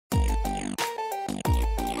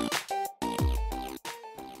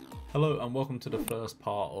Hello and welcome to the first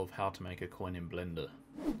part of how to make a coin in Blender.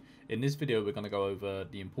 In this video we're going to go over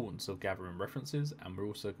the importance of gathering references, and we're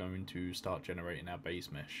also going to start generating our base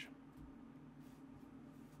mesh.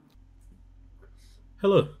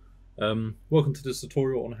 Hello, welcome to this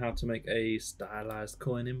tutorial on how to make a stylized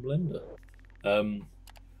coin in Blender.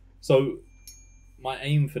 So my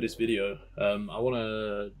aim for this video, I want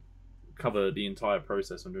to cover the entire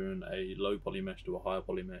process. I'm doing a low poly mesh to a higher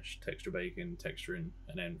poly mesh, texture baking, texturing,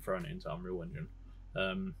 and then throwing it into Unreal Engine.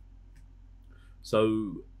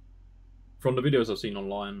 So from the videos I've seen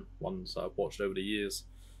online, ones I've watched over the years,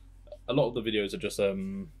 a lot of the videos are just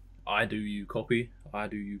I do you copy.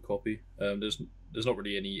 There's not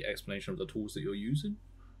really any explanation of the tools that you're using,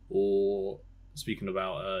 or speaking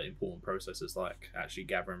about important processes like actually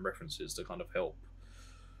gathering references to kind of help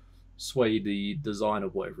sway the design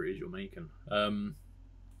of whatever it is you're making.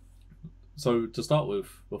 So to start with,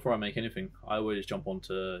 before I make anything, I always jump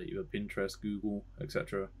onto either Pinterest, Google,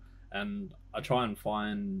 etc., and I try and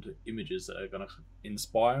find images that are going to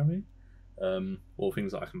inspire me, or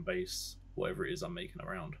things that I can base whatever it is I'm making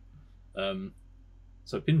around.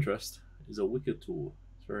 So Pinterest is a wicked tool.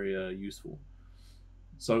 It's very useful.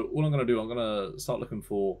 So what I'm going to do, I'm going to start looking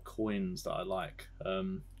for coins that I like.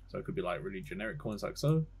 So it could be like really generic coins like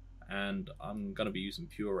so, and I'm going to be using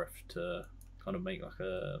PureRef to kind of make like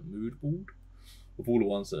a mood board with all the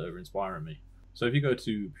ones that are inspiring me. So if you go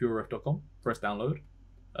to pureref.com, press download.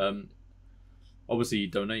 Obviously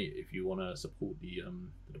donate if you want to support the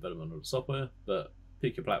development of the software, but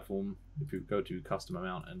pick your platform. If you go to custom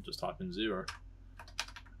amount and just type in 0,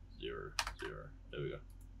 0, 0, there we go.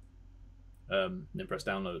 Then press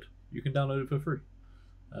download. You can download it for free.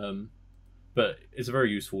 But it's a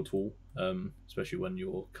very useful tool, especially when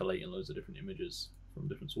you're collating loads of different images from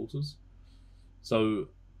different sources. So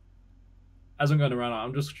as I'm going around,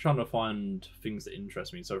 I'm just trying to find things that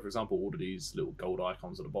interest me. So for example, all of these little gold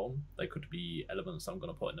icons at the bottom, they could be elements I'm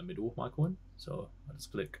going to put in the middle of my coin. So I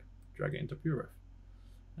just click, drag it into PureRef,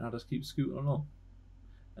 and I'll just keep scooting along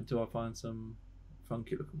until I find some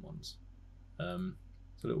funky looking ones.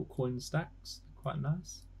 So little coin stacks, quite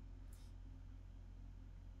nice.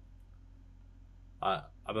 I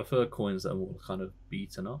prefer coins that are more kind of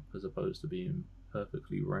beaten up as opposed to being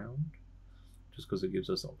perfectly round, just because it gives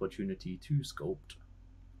us opportunity to sculpt.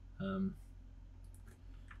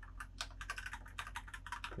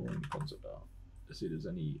 Coin concept art. Let's see if there's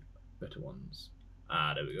any better ones.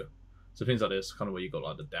 Ah, there we go. So things like this, kind of where you got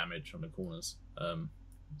like the damage on the corners.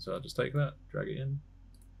 So I'll just take that, drag it in.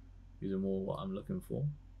 These are more what I'm looking for.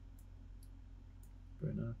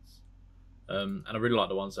 Very nice. And I really like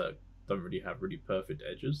the ones that don't really have really perfect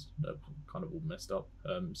edges. They're kind of all messed up.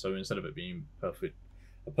 So instead of it being a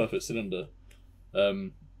perfect cylinder,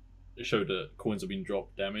 it showed that coins have been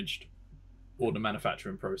dropped, damaged, or the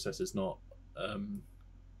manufacturing process is not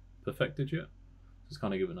perfected yet. It's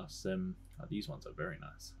kind of giving us these ones are very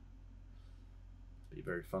nice. Be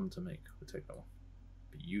very fun to make. We'll take that one.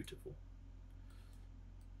 Beautiful.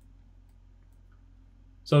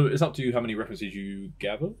 So it's up to you how many references you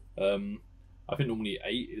gather. I think normally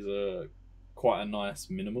 8 is quite a nice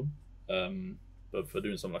minimum. But for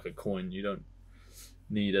doing something like a coin, you don't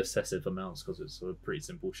need excessive amounts because it's a pretty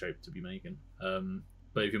simple shape to be making.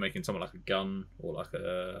 But if you're making something like a gun or like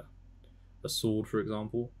a sword, for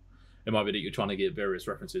example, it might be that you're trying to get various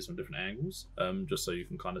references from different angles, just so you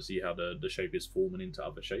can kind of see how the shape is forming into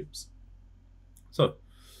other shapes. So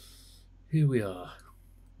here we are.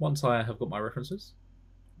 Once I have got my references,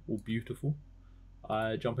 all beautiful,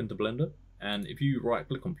 I jump into Blender, and if you right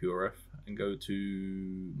click on PureRef and go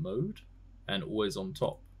to mode and always on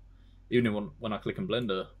top, even when I click in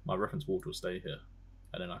Blender, my reference board will stay here,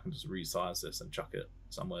 and then I can just resize this and chuck it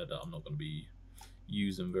somewhere that I'm not going to be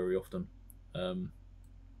using very often.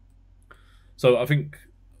 So I think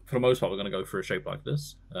for the most part we're going to go for a shape like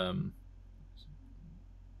this. 1,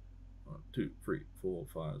 2, 3, 4,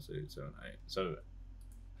 5, 6, 7, 8. So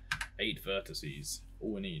 8 vertices,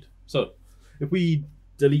 all we need. So if we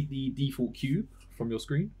delete the default cube from your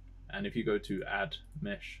screen, and if you go to add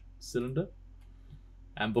mesh cylinder,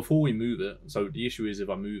 and before we move it, so the issue is if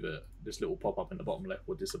I move it, this little pop-up in the bottom left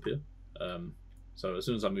will disappear. So as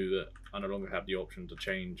soon as I move it, I no longer have the option to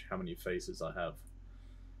change how many faces I have.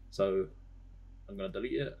 So I'm going to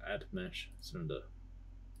delete it, add mesh cylinder.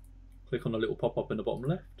 Click on the little pop-up in the bottom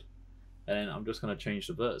left, and I'm just going to change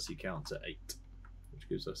the vertex count to 8, which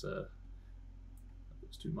gives us a...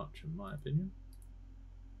 That's too much in my opinion.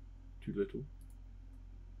 Too little.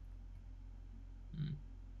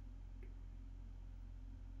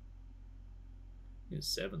 Yeah,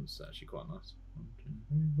 7's actually quite nice. 1, 2,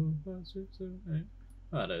 3, 4, 5, 6, 7, 8.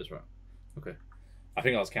 Ah, that is right. Okay. I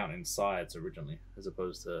think I was counting sides originally as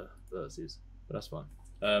opposed to vertices, but that's fine.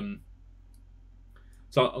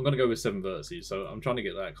 So I'm going to go with 7 vertices. So I'm trying to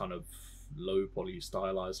get that kind of low poly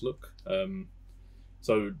stylized look.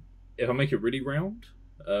 So if I make it really round,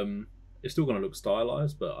 it's still going to look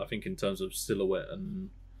stylized, but I think in terms of silhouette and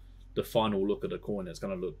the final look of the coin, it's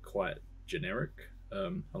going to look quite generic,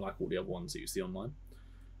 unlike all the other ones that you see online,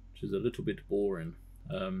 which is a little bit boring.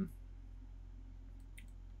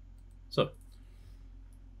 So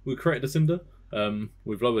we created a cinder.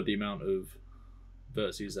 We've lowered the amount of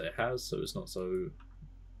vertices that it has, so it's not so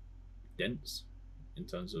dense in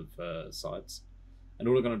terms of sides. And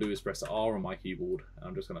all I'm going to do is press R on my keyboard, and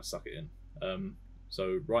I'm just going to suck it in.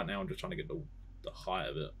 So right now I'm just trying to get the height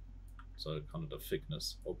of it, so kind of the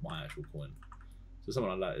thickness of my actual coin. So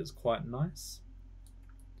something like that is quite nice.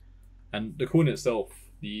 And the coin itself,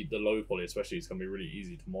 the low poly especially, is going to be really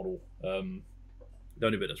easy to model. The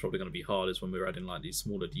only bit that's probably going to be hard is when we're adding like these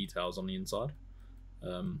smaller details on the inside.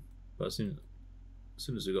 But as soon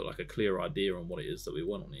as we've got like a clear idea on what it is that we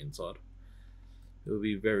want on the inside, it will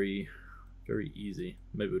be very, very easy.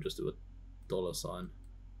 Maybe we'll just do a $sign,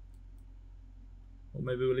 or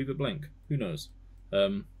maybe we'll leave it blank. Who knows?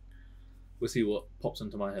 We'll see what pops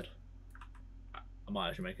into my head. I might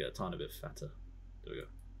actually make it a tiny bit fatter. There we go.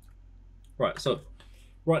 Right, so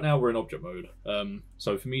right now we're in object mode.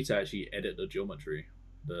 So for me to actually edit the geometry,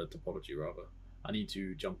 the topology rather, I need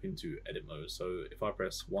to jump into edit mode. So if I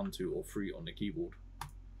press 1, 2, or 3 on the keyboard,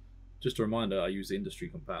 just a reminder, I use industry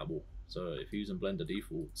compatible. So if you're using Blender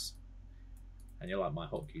defaults and you're like, my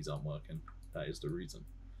hotkeys aren't working, that is the reason.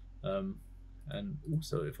 And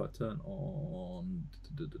also if I turn on,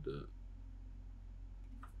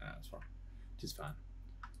 that's fine. It is fine.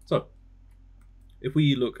 So if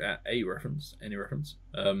we look at a reference, any reference,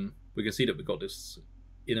 we can see that we've got this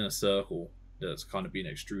inner circle that's kind of been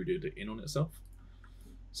extruded in on itself.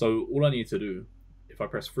 So all I need to do, if I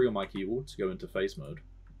press 3 on my keyboard to go into face mode,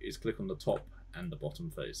 is click on the top and the bottom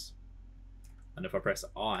face. And if I press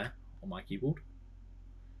I on my keyboard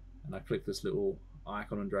and I click this little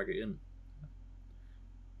icon and drag it in,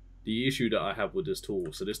 the issue that I have with this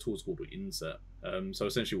tool, so this tool is called inset. So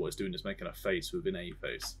essentially what it's doing is making a face within a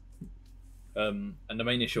face. And the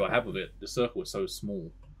main issue I have with it, the circle is so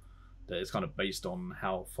small that it's kind of based on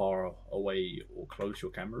how far away or close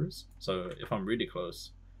your camera is. So if I'm really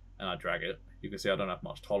close and I drag it, you can see I don't have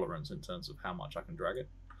much tolerance in terms of how much I can drag it.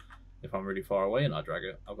 If I'm really far away and I drag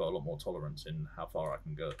it, I've got a lot more tolerance in how far I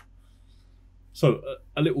can go. So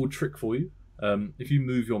a little trick for you. If you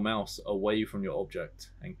move your mouse away from your object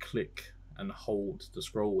and click and hold the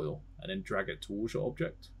scroll wheel and then drag it towards your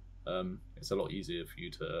object, it's a lot easier for you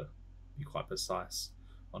to be quite precise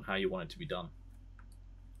on how you want it to be done.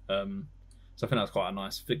 So I think that's quite a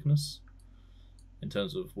nice thickness in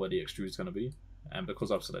terms of where the extrude is going to be. And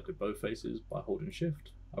because I've selected both faces by holding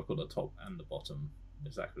shift, I've got the top and the bottom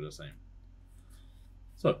exactly the same.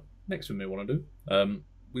 So next thing we want to do,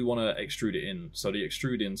 we want to extrude it in. So the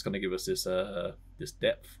extruding is going to give us this this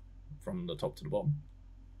depth from the top to the bottom.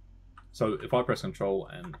 So if I press Control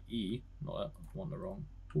and E, not that, I want the wrong.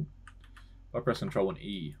 Ooh. If I press Control and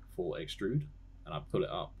E for extrude and I pull it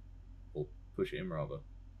up, or push it in rather,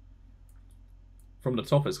 from the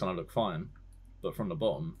top it's going to look fine, but from the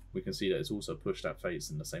bottom we can see that it's also pushed that face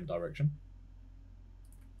in the same direction.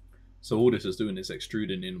 So all this is doing is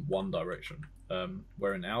extruding in one direction,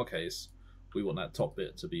 where in our case we want that top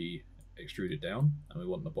bit to be extruded down and we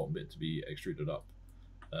want the bottom bit to be extruded up,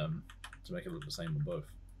 to make it look the same on both.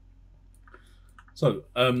 So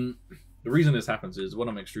the reason this happens is when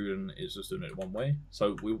I'm extruding is just doing it one way.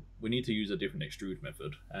 So we need to use a different extrude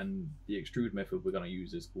method, and the extrude method we're going to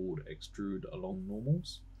use is called extrude along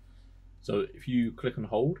normals. So if you click and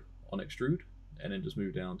hold on extrude and then just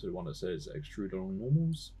move down to the one that says extrude along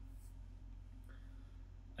normals,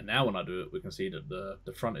 and now when I do it, we can see that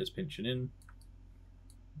the front is pinching in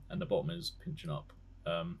and the bottom is pinching up,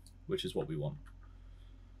 which is what we want.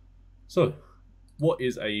 So what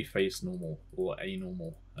is a face normal or a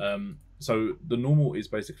normal? So the normal is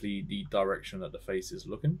basically the direction that the face is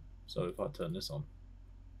looking. So if I turn this on,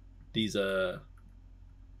 these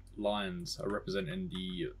lines are representing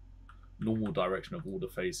the normal direction of all the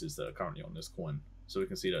faces that are currently on this coin. So we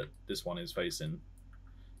can see that this one is facing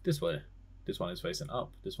this way, this one is facing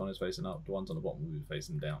up, this one is facing up, the ones on the bottom will be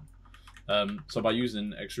facing down. So by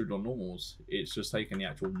using extrude on normals, it's just taking the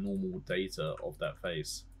actual normal data of that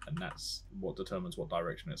face, and that's what determines what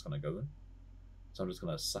direction it's going to go in. So I'm just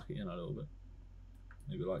going to suck it in a little bit,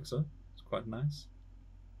 maybe like so. It's quite nice.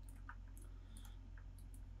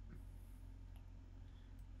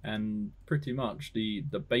 And pretty much the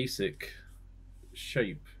basic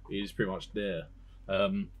shape is pretty much there.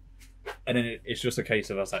 And then it's just a case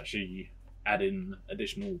of us actually adding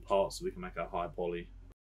additional parts so we can make a high poly.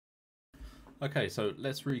 Okay, so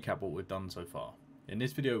let's recap what we've done so far. In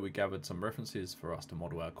this video we gathered some references for us to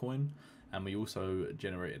model our coin, and we also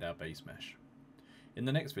generated our base mesh. In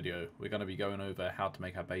the next video we're going to be going over how to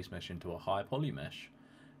make our base mesh into a high poly mesh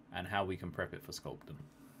and how we can prep it for sculpting.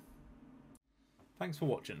 Thanks for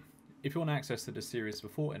watching. If you want access to this series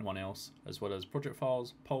before anyone else, as well as project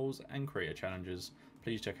files, polls and creator challenges,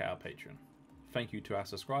 please check out our Patreon. Thank you to our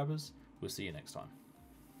subscribers. We'll see you next time.